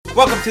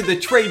Welcome to the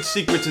Trade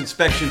Secrets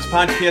Inspections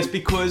podcast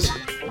because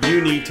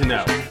you need to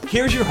know.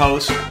 Here's your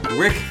host,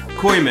 Rick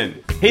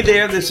Koyman. Hey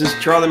there, this is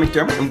Charlie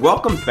McDermott, and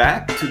welcome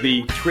back to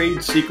the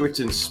Trade Secrets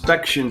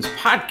Inspections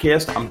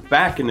podcast. I'm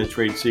back in the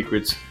Trade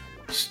Secrets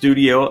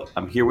studio.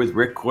 I'm here with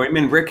Rick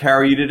Koyman. Rick, how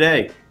are you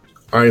today?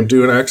 I am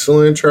doing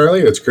excellent,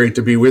 Charlie. It's great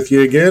to be with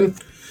you again.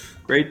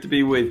 Great to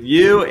be with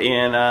you,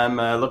 and I'm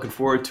looking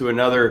forward to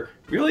another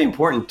really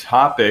important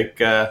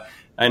topic.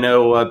 I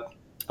know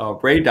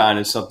radon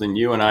is something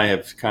you and I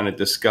have kind of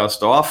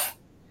discussed off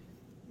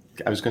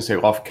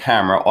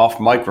camera, off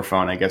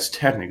microphone, I guess,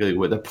 technically,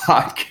 with a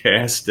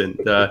podcast. And,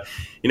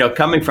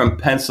 coming from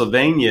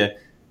Pennsylvania,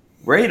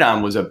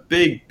 radon was a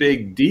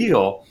big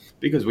deal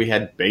because we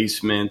had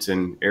basements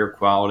and air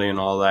quality and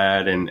all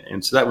that.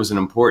 And so that was an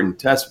important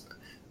test.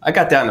 I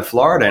got down to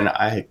Florida and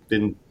I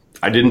didn't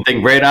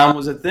think radon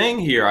was a thing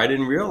here. I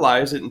didn't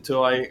realize it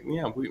until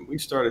we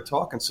started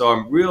talking. So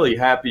I'm really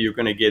happy you're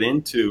going to get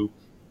into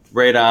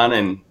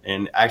radon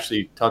and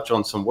actually touch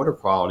on some water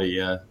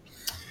quality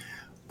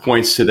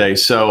points today.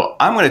 So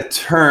I'm going to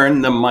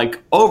turn the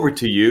mic over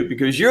to you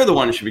because you're the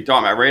one who should be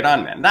talking about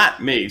radon, man,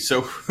 not me.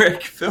 So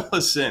Rick, fill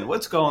us in.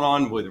 What's going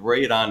on with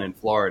radon in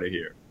Florida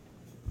here?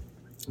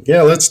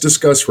 Yeah, let's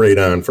discuss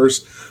radon.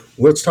 First,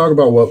 let's talk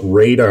about what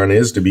radon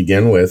is to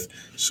begin with,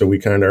 so we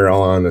kind of are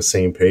all on the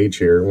same page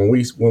here. When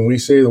we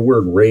say the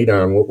word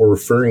radon, what we're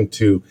referring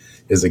to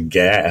is a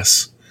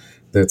gas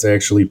that's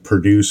actually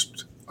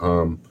produced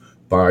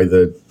by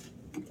the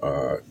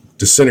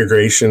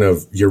disintegration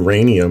of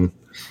uranium.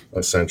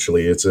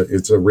 Essentially, it's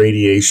a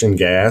radiation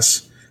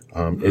gas.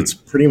 It's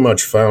pretty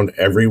much found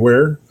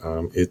everywhere.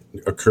 It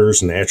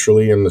occurs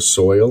naturally in the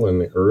soil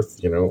and the earth,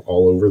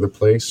 all over the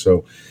place.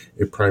 So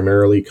it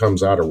primarily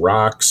comes out of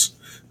rocks,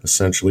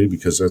 essentially,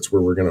 because that's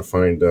where we're going to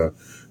find the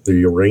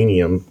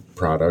uranium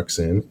products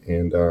in.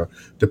 And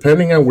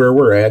depending on where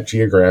we're at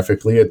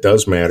geographically, it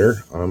does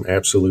matter.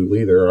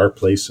 Absolutely, there are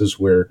places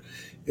where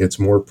it's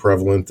more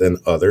prevalent than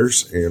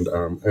others, and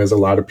as a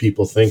lot of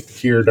people think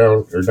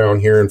down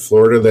here in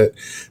Florida,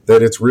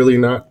 that it's really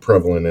not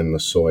prevalent in the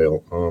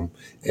soil,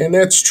 and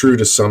that's true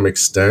to some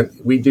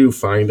extent. We do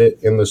find it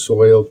in the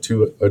soil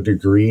to a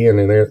degree, and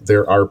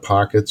there are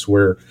pockets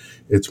where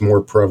it's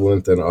more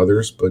prevalent than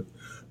others. But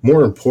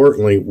more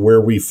importantly, where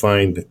we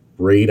find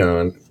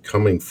radon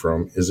coming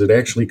from is it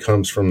actually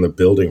comes from the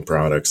building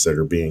products that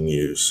are being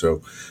used.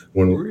 So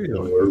when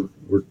we're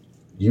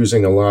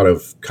using a lot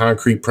of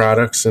concrete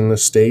products in the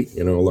state.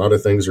 A lot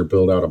of things are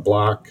built out of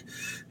block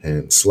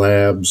and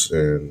slabs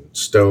and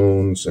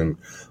stones, and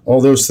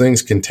all those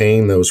things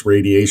contain those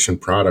radiation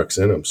products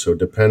in them. So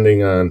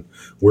depending on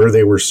where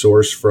they were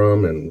sourced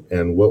from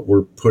and what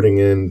we're putting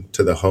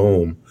into the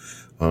home,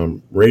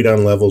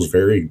 radon levels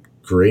vary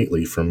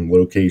greatly from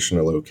location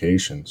to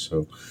location.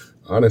 So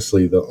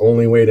honestly, the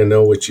only way to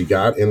know what you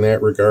got in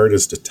that regard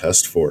is to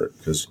test for it,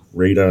 because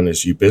radon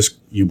is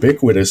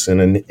ubiquitous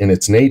in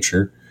its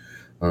nature.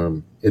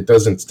 It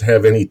doesn't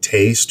have any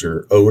taste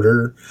or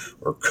odor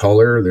or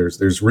color.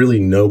 There's really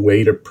no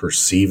way to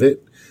perceive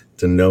it,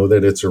 to know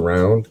that it's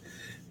around.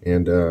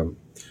 And, the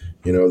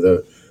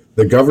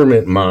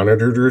government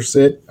monitors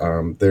it.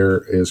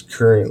 There is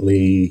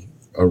currently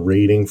a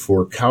rating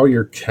for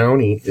Collier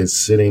County is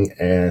sitting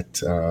at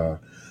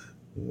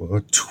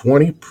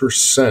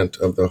 20%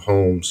 of the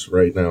homes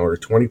right now, or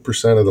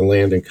 20% of the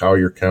land in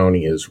Collier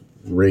County is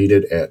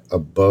rated at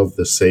above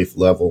the safe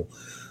level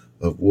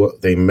of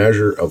what they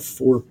measure of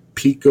 4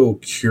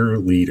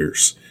 picocurie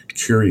liters,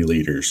 which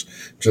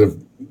is a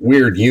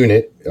weird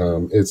unit.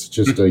 It's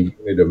just a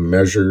unit of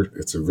measure.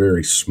 It's a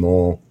very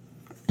small,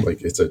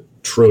 it's a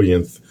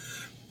trillionth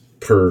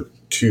per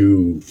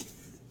 2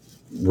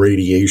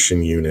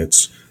 radiation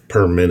units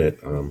per minute.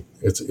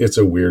 It's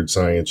a weird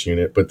science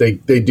unit, but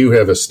they do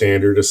have a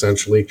standard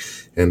essentially,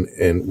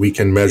 and we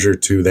can measure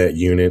to that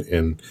unit,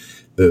 and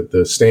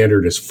the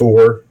standard is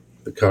 4.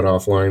 The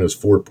cutoff line is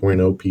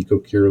 4.0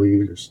 picocurie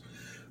liters.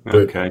 But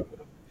okay.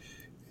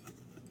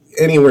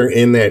 Anywhere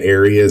in that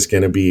area is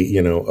going to be,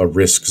 a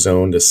risk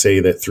zone. To say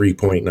that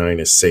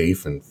 3.9 is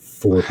safe and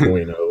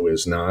 4.0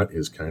 is not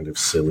is kind of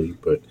silly,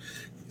 but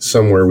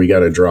somewhere we got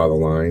to draw the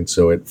line.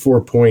 So at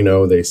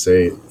 4.0, they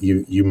say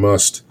you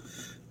must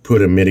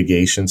put a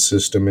mitigation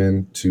system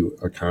in to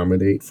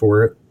accommodate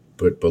for it.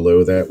 But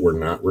below that, we're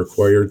not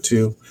required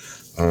to.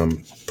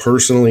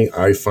 Personally,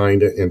 I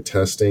find it in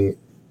testing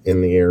in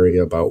the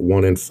area, about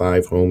 1 in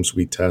 5 homes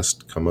we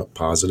test come up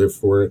positive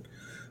for it.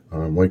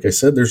 Like I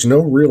said, there's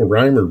no real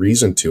rhyme or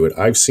reason to it.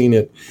 I've seen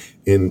it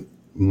in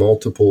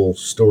multiple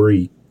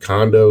story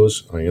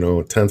condos, a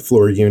 10th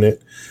floor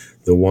unit.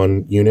 The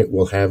one unit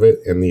will have it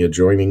and the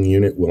adjoining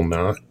unit will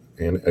not.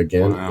 And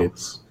again, wow.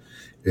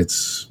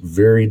 It's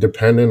very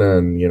dependent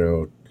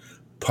on,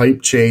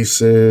 pipe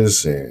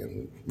chases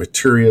and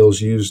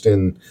materials used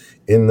in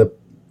the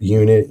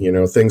unit.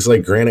 Things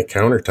like granite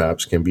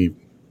countertops can be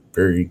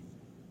very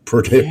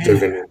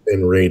predictive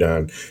in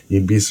radon.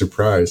 You'd be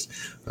surprised.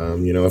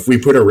 If we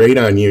put a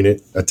radon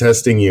unit, a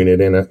testing unit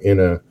in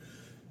a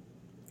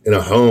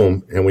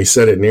home, and we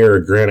set it near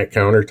a granite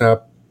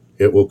countertop,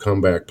 it will come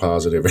back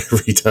positive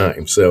every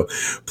time. So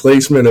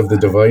placement of the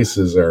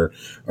devices are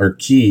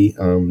key.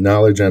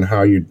 Knowledge on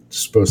how you're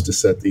supposed to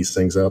set these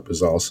things up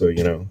is also,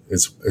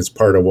 it's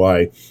part of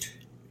why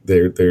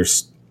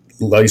there's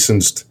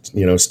licensed,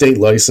 state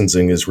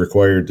licensing is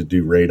required to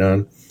do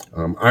radon.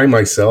 I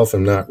myself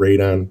am not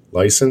radon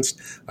licensed.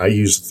 I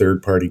use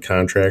third-party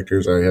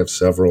contractors. I have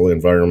several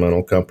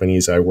environmental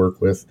companies I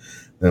work with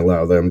and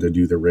allow them to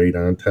do the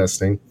radon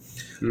testing.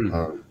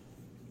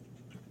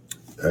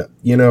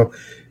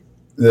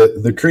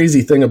 The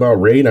crazy thing about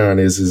radon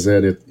is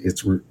that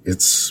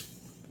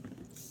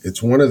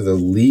it's one of the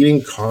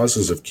leading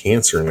causes of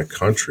cancer in the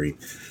country.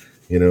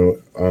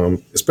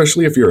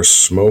 Especially if you're a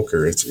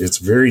smoker, it's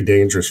very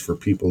dangerous for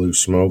people who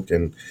smoke,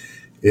 and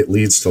it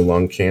leads to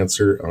lung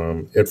cancer.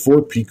 At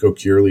 4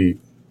 cure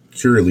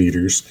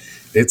liters,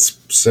 it's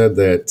said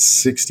that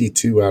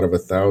 62 out of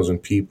 1,000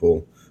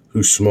 people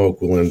who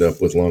smoke will end up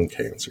with lung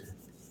cancer.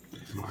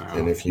 Wow.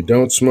 And if you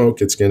don't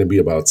smoke, it's going to be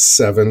about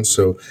 7.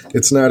 So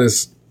it's not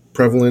as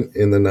prevalent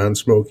in the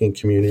non-smoking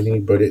community,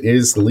 but it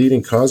is the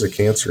leading cause of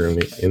cancer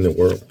in the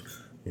world.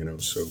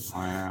 So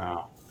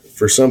wow.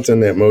 For something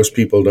that most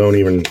people don't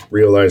even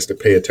realize to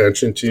pay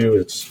attention to,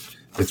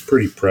 it's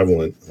pretty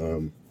prevalent.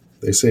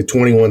 They say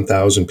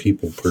 21,000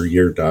 people per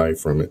year die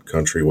from it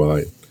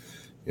countrywide,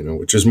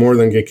 which is more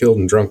than get killed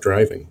in drunk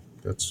driving.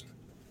 That's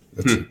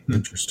an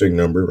interesting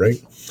number,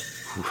 right?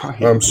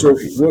 Right. So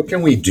what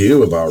can we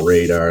do about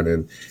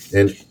radon,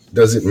 and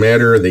does it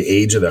matter the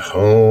age of the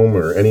home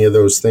or any of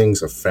those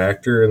things a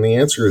factor? And the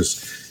answer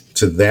is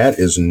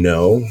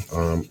no.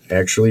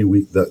 Actually,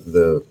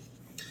 the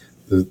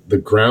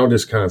ground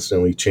is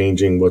constantly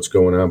changing what's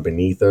going on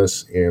beneath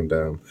us, and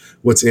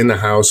what's in the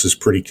house is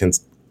pretty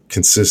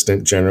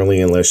consistent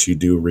generally, unless you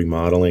do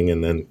remodeling,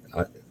 and then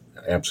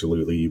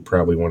absolutely you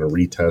probably want to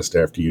retest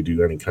after you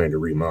do any kind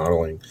of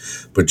remodeling.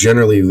 But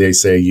generally they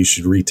say you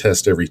should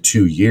retest every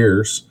 2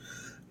 years.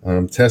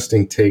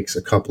 Testing takes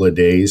a couple of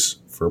days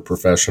for a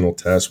professional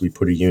test. We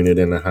put a unit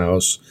in the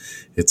house.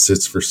 It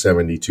sits for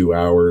 72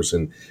 hours.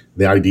 And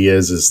the idea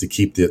is to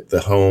keep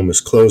the home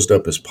as closed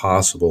up as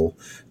possible,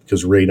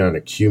 because radon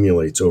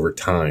accumulates over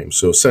time.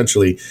 So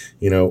essentially,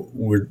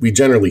 we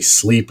generally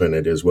sleep in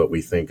it is what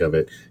we think of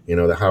it.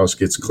 The house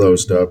gets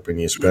closed up and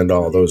you spend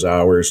all those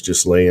hours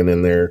just laying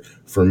in there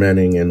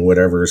fermenting and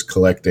whatever is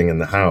collecting in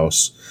the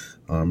house.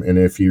 And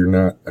if you're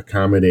not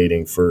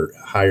accommodating for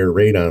higher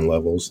radon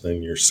levels,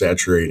 then you're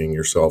saturating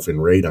yourself in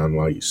radon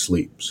while you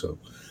sleep. So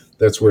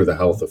that's where the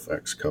health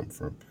effects come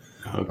from.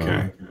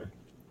 Okay.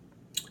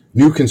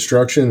 New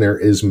construction, there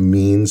is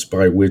means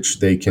by which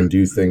they can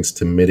do things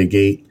to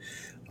mitigate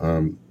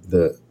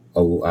the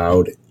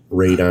allowed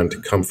radon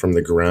to come from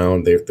the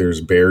ground.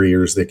 There's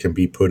barriers that can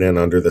be put in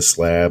under the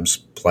slabs,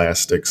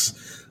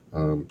 plastics,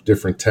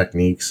 different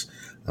techniques.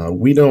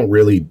 We don't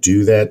really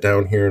do that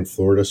down here in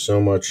Florida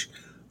so much.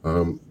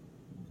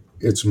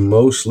 It's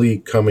mostly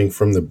coming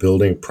from the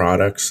building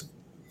products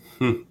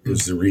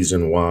is the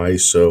reason why.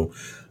 So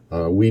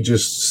we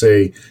just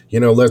say,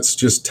 let's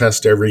just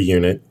test every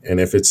unit, and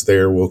if it's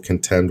there, we'll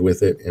contend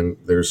with it. And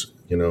there's,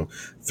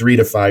 $3,000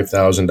 to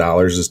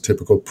 $5,000 is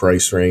typical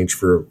price range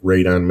for a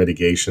radon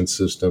mitigation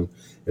system.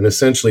 And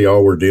essentially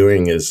all we're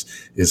doing is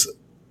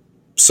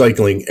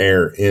cycling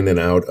air in and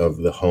out of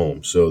the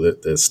home so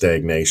that the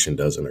stagnation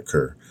doesn't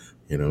occur.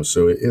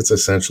 So it's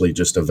essentially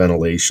just a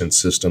ventilation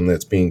system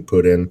that's being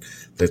put in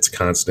that's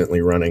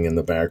constantly running in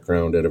the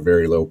background at a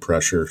very low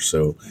pressure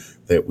so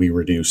that we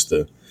reduce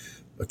the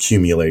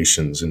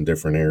accumulations in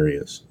different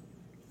areas.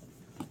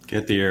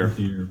 Get the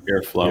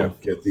airflow. Yeah,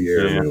 get the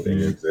air moving,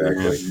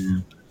 exactly.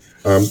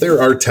 There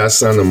are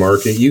tests on the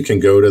market. You can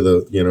go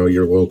to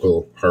your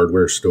local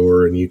hardware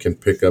store and you can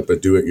pick up a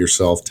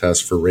do-it-yourself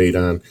test for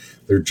radon.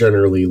 They're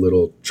generally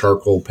little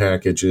charcoal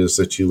packages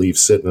that you leave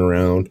sitting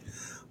around.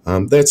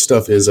 That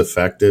stuff is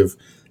effective.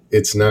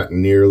 It's not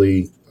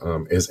nearly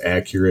as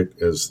accurate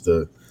as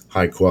the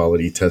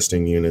high-quality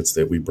testing units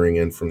that we bring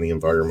in from the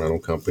environmental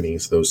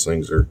companies. Those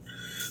things are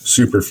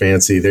super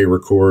fancy. They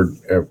record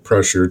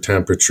pressure,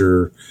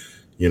 temperature.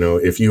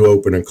 If you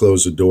open and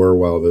close the door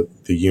while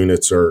the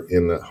units are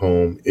in the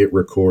home, it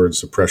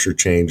records the pressure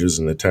changes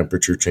and the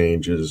temperature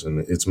changes, and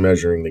it's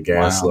measuring the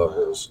gas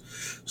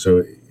levels.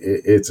 So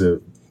it's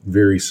a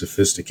very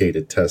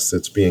sophisticated test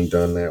that's being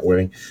done that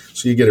way.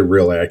 So you get a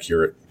real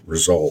accurate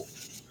result.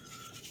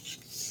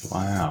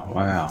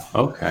 Wow.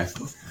 Okay.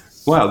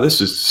 Wow,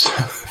 this is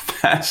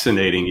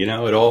fascinating.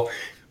 It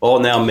all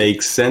now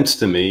makes sense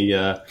to me.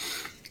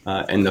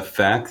 And the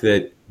fact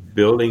that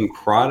building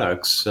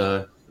products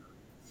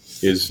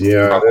is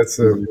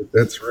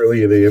that's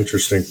really the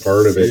interesting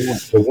part of it.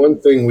 The one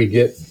thing we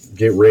get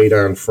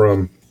radon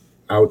from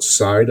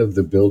outside of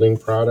the building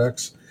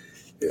products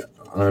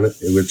on it,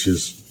 which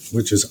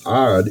is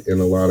odd in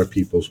a lot of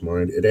people's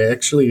mind, it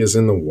actually is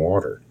in the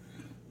water.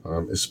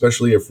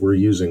 Especially if we're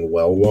using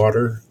well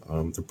water,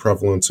 the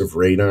prevalence of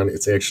radon,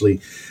 it's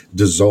actually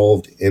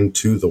dissolved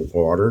into the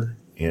water,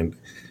 and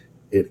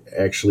it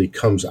actually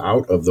comes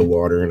out of the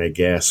water in a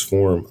gas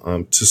form.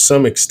 To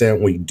some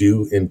extent, we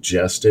do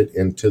ingest it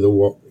into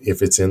the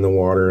if it's in the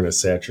water in a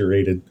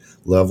saturated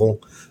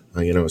level.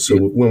 So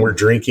when we're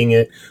drinking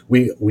it,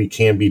 we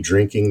can be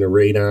drinking the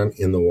radon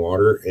in the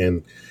water,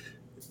 and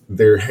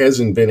there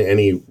hasn't been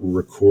any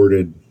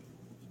recorded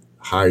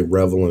high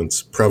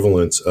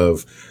prevalence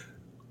of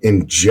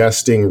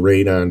ingesting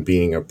radon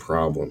being a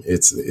problem.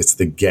 It's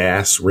the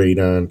gas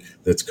radon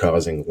that's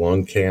causing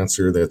lung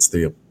cancer. That's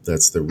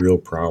the real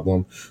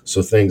problem.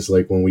 So things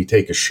like when we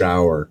take a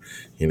shower,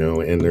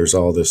 and there's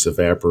all this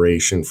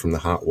evaporation from the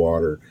hot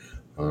water,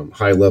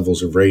 high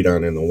levels of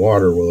radon in the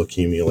water will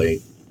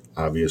accumulate,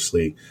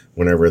 obviously,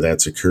 whenever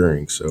that's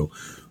occurring. So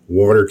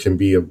water can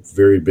be a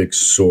very big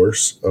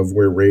source of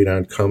where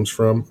radon comes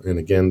from. And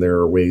again, there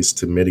are ways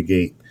to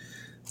mitigate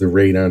the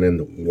radon in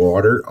the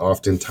water.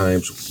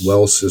 Oftentimes,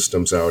 well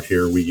systems out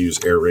here, we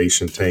use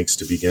aeration tanks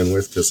to begin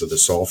with because of the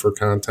sulfur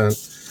content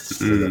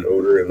and the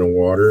odor in the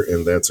water,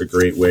 and that's a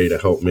great way to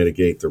help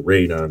mitigate the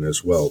radon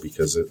as well,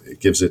 because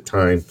it gives it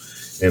time,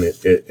 and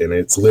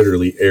it's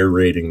literally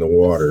aerating the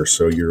water,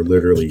 so you're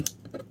literally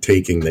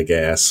taking the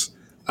gas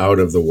out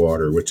of the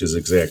water, which is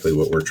exactly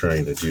what we're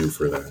trying to do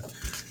for that.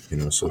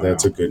 So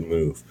that's a good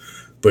move.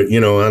 But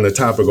on the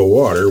topic of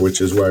water,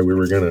 which is why we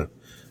were going to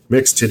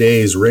mix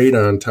today's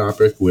radon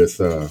topic with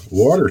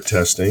water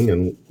testing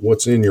and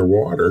what's in your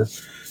water,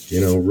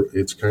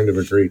 it's kind of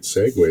a great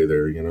segue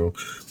there.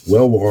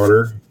 Well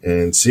water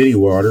and city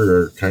water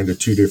are kind of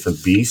two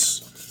different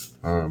beasts.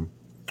 When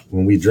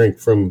we drink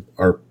from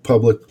our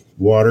public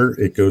water,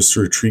 it goes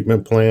through a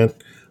treatment plant.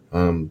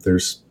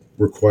 There's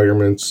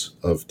requirements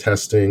of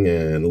testing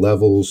and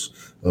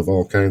levels of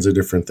all kinds of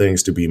different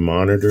things to be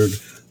monitored.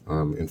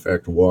 In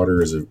fact,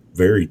 water is a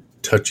very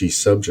touchy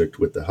subject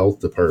with the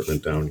health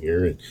department down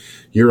here, and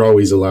you're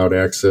always allowed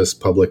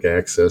public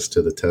access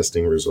to the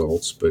testing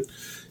results, but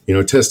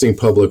testing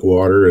public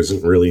water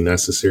isn't really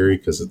necessary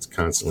because it's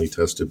constantly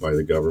tested by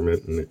the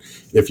government. And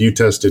if you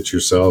test it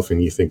yourself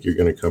and you think you're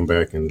going to come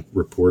back and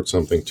report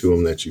something to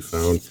them that you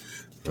found,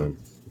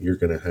 you're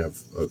going to have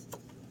a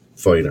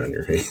fight on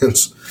your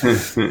hands.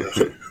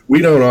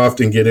 We don't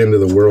often get into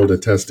the world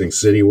of testing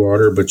city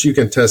water, but you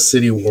can test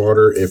city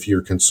water if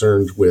you're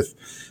concerned with,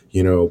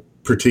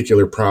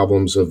 particular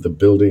problems of the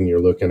building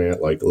you're looking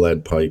at, like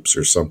lead pipes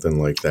or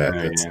something like that.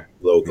 That's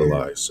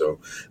localized. So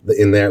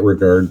in that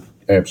regard,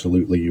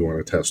 absolutely, you want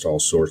to test all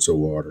sorts of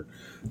water.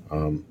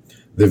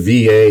 The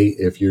VA,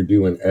 if you're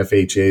doing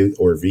FHA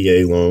or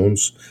VA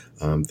loans,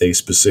 they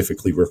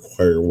specifically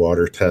require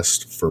water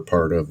tests for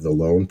part of the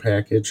loan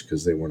package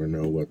because they want to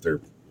know what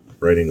they're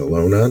writing a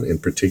loan on in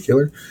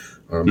particular.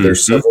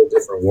 There's several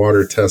different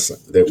water tests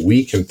that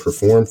we can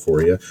perform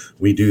for you.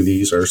 We do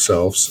these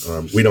ourselves.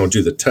 We don't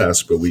do the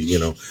test, but we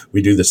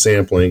do the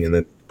sampling and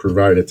then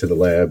provide it to the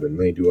lab, and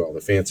they do all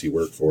the fancy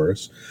work for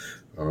us.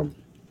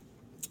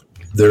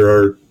 There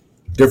are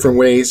different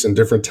ways and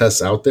different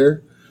tests out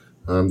there.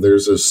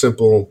 There's a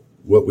simple,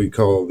 what we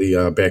call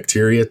the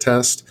bacteria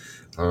test.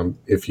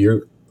 If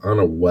you're on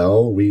a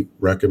well, we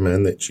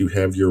recommend that you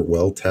have your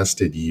well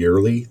tested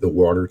yearly. The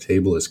water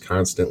table is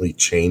constantly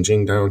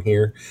changing down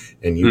here,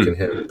 and you can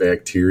have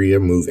bacteria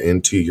move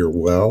into your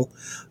well.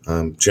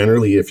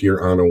 Generally, if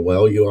you're on a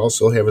well, you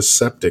also have a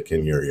septic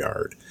in your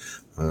yard.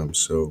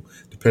 So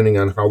depending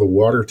on how the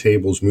water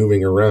table's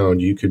moving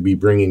around, you could be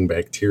bringing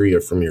bacteria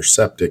from your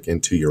septic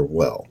into your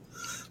well.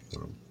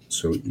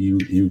 So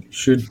you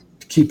should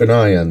keep an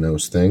eye on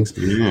those things.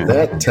 Yeah.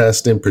 That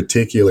test in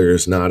particular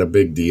is not a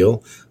big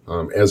deal.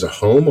 As a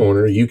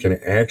homeowner, you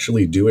can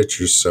actually do it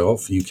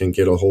yourself. You can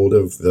get a hold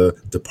of the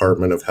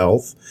Department of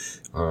Health,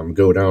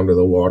 go down to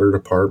the water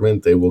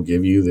department. They will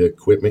give you the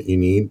equipment you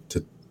need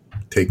to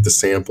take the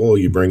sample.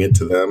 You bring it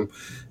to them,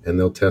 and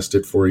they'll test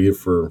it for you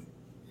for,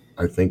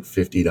 I think,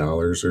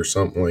 $50 or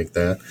something like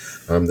that.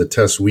 The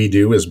test we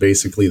do is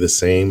basically the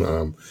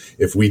same.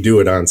 If we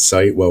do it on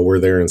site while we're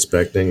there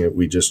inspecting it,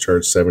 we just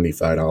charge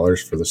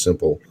 $75 for the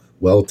simple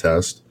well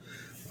test.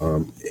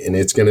 And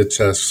it's going to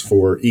test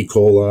for E.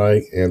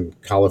 coli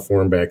and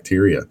coliform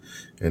bacteria.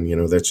 And,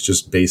 that's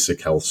just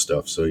basic health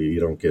stuff. So you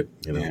don't get,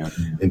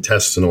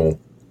 intestinal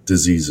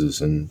diseases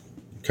and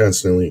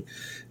constantly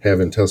have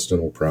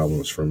intestinal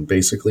problems from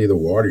basically the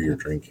water you're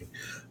drinking.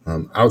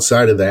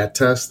 Outside of that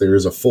test, there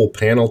is a full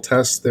panel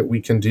test that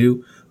we can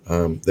do.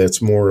 That's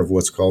more of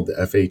what's called the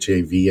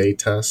FHA VA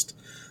test.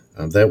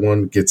 That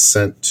one gets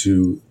sent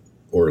to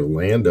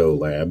Orlando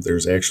lab.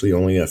 There's actually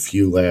only a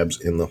few labs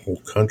in the whole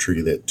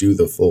country that do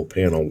the full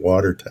panel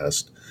water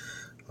test.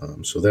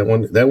 So that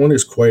one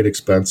is quite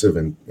expensive.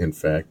 And in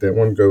fact, that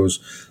one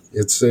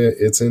it's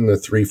in the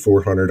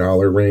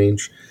 $300-400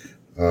 range.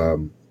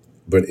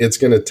 But it's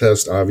going to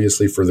test,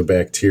 obviously, for the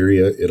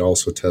bacteria. It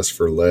also tests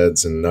for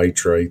leads and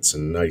nitrites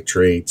and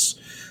nitrates,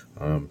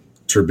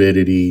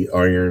 turbidity,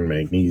 iron,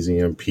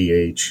 magnesium,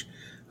 pH.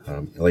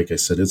 Like I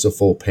said, it's a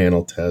full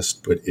panel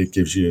test, but it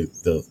gives you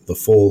the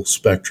full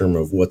spectrum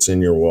of what's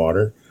in your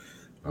water.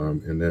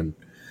 And then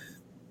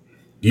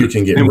you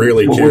can get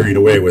really carried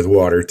away with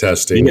water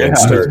testing and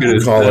start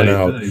calling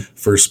out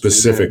for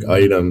specific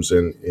items,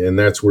 and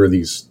that's where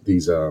these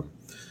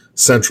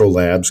central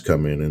labs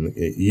come in, and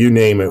you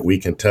name it, we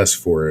can test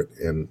for it,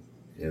 and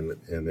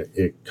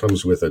it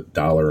comes with a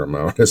dollar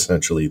amount.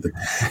 Essentially, the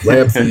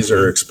lab fees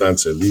are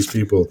expensive. These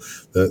people,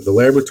 the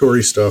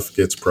laboratory stuff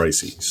gets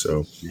pricey.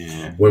 So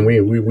when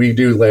we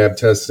do lab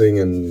testing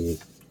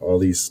and all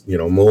these,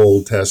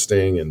 mold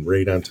testing and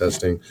radon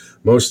testing,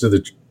 most of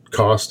the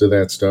cost of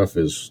that stuff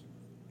is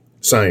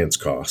science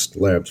cost,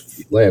 lab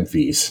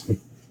fees.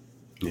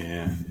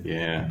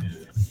 Yeah.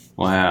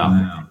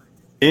 Wow.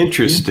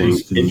 Interesting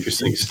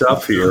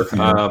stuff here.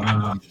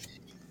 I'm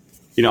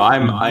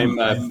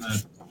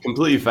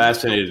completely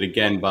fascinated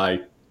again by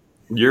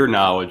your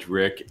knowledge,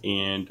 Rick,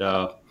 and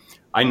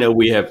I know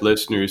we have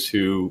listeners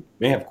who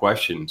may have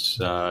questions.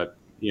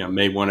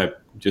 May want to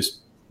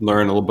just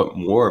learn a little bit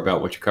more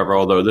about what you cover.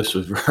 Although this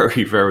was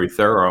very, very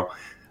thorough,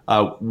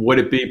 would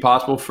it be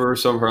possible for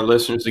some of our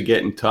listeners to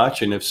get in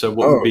touch? And if so,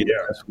 what would be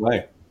the best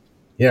way?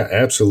 Yeah,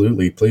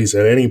 absolutely. Please,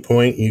 at any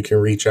point, you can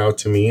reach out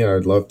to me.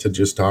 I'd love to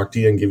just talk to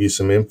you and give you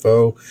some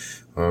info.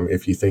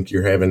 If you think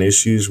you're having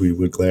issues, we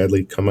would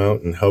gladly come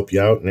out and help you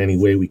out in any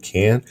way we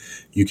can.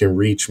 You can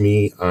reach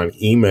me on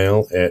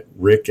email at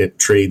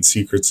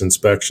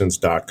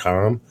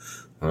rick@tradesecretsinspections.com.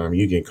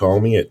 You can call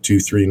me at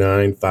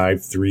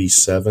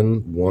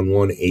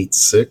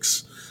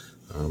 239-537-1186.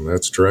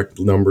 That's direct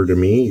number to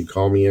me. You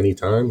call me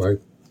anytime. I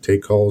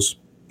take calls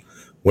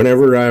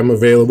whenever I'm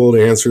available to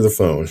answer the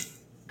phone.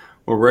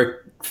 Well, Rick,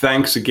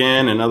 thanks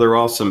again. Another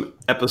awesome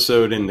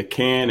episode in the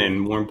can, and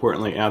more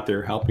importantly, out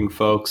there helping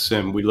folks.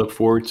 And we look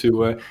forward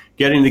to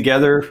getting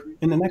together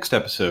in the next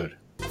episode.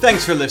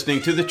 Thanks for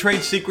listening to the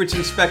Trade Secrets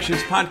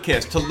Inspections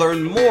podcast. To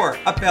learn more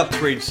about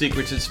Trade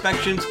Secrets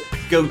Inspections,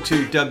 go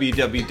to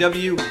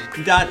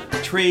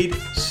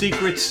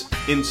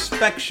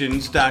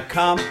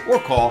www.tradesecretsinspections.com or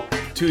call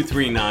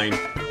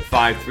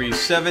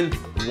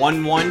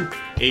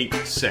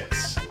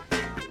 239-537-1186.